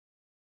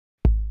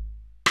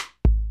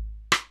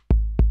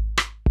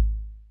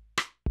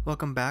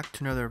Welcome back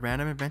to another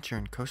random adventure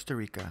in Costa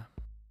Rica.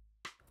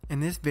 In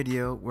this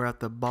video, we're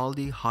at the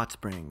Baldi Hot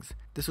Springs.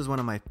 This was one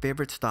of my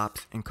favorite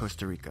stops in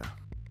Costa Rica.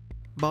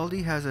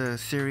 Baldi has a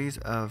series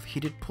of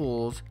heated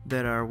pools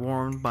that are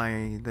warmed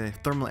by the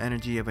thermal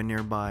energy of a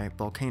nearby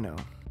volcano.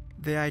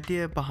 The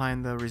idea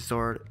behind the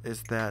resort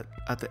is that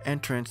at the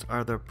entrance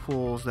are the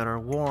pools that are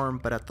warm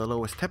but at the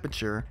lowest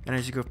temperature, and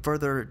as you go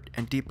further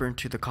and deeper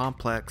into the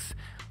complex,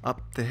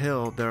 up the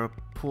hill, the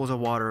pools of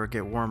water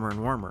get warmer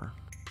and warmer.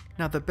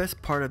 Now the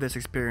best part of this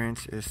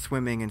experience is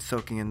swimming and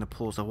soaking in the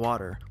pools of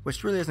water,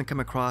 which really doesn't come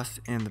across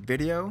in the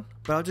video,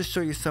 but I'll just show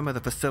you some of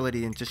the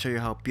facility and just show you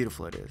how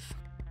beautiful it is.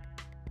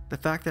 The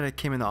fact that I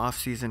came in the off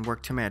season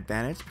worked to my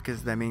advantage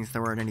because that means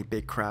there weren't any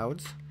big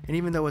crowds. And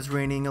even though it was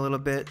raining a little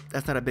bit,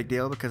 that's not a big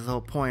deal because the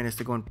whole point is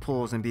to go in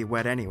pools and be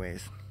wet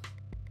anyways.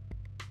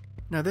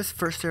 Now this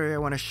first area I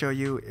want to show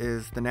you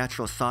is the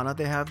natural sauna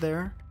they have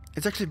there.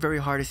 It's actually very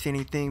hard to see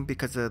anything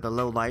because of the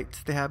low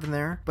lights they have in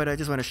there, but I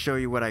just want to show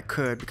you what I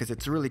could because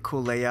it's a really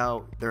cool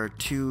layout. There are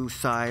two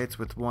sides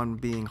with one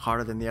being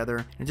hotter than the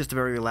other, and just a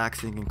very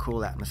relaxing and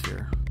cool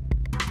atmosphere.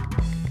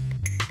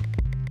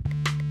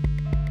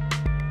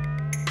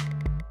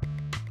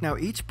 Now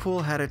each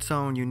pool had its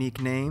own unique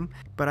name,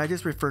 but I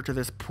just refer to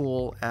this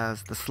pool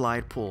as the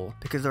slide pool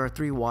because there are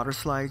 3 water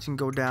slides you can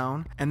go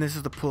down, and this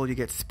is the pool you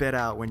get spit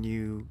out when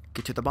you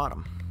get to the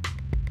bottom.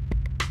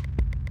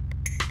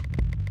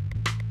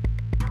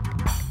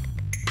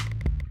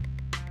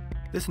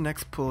 This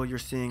next pool you're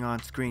seeing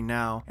on screen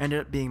now ended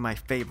up being my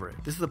favorite.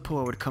 This is the pool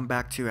I would come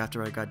back to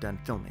after I got done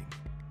filming.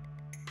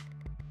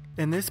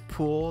 In this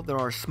pool, there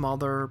are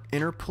smaller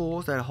inner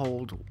pools that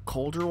hold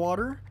colder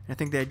water. I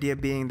think the idea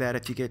being that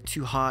if you get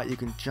too hot, you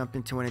can jump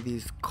into one of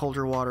these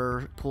colder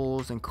water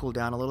pools and cool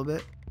down a little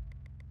bit.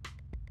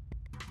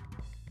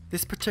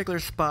 This particular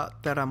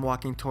spot that I'm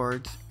walking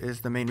towards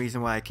is the main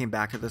reason why I came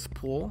back to this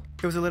pool.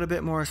 It was a little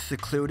bit more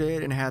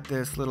secluded and had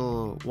this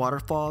little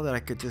waterfall that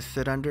I could just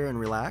sit under and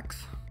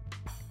relax.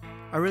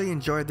 I really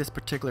enjoyed this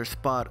particular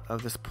spot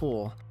of this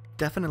pool.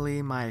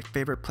 Definitely my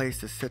favorite place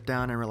to sit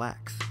down and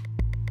relax.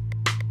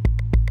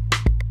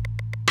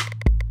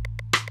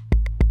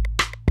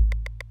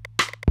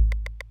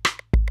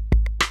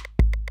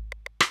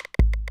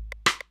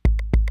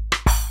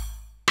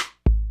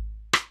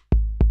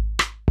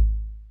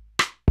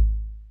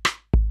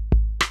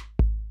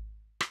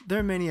 There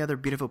are many other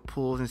beautiful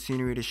pools and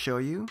scenery to show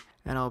you,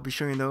 and I'll be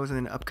showing those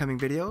in upcoming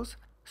videos.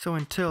 So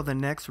until the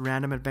next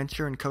random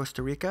adventure in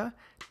Costa Rica,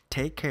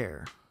 take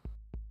care.